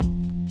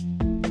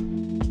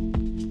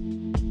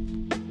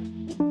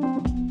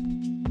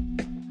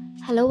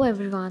Hello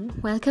everyone,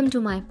 welcome to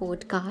my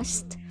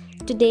podcast.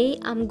 Today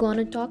I'm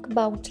gonna talk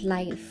about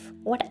life.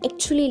 What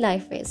actually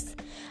life is.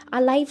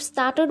 Our life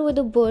started with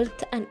a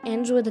birth and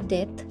ends with a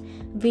death.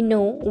 We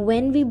know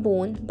when we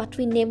born, but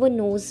we never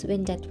knows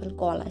when death will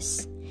call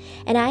us.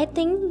 And I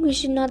think we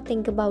should not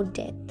think about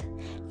death.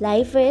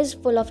 Life is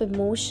full of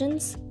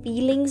emotions,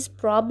 feelings,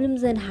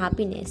 problems and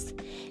happiness.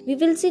 We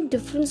will see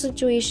different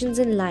situations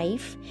in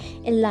life.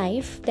 In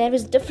life, there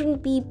is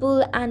different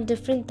people and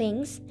different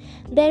things.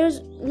 There is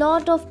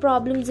lot of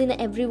problems in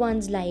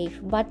everyone's life,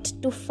 but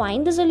to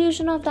find the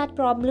solution of that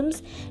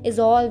problems is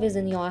always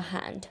in your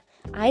hand.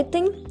 I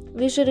think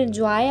we should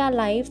enjoy our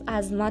life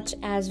as much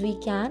as we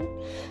can.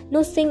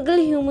 No single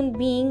human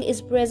being is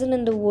present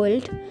in the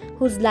world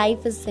whose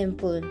life is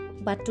simple,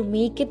 but to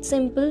make it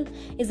simple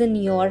is in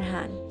your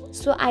hand.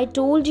 So I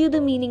told you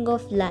the meaning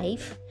of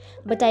life,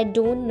 but I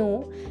don't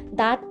know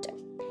that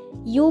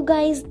you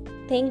guys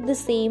think the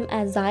same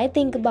as I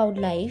think about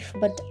life,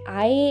 but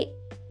I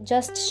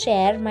just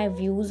share my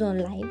views on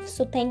life.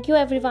 So thank you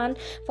everyone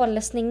for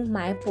listening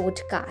my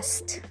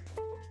podcast.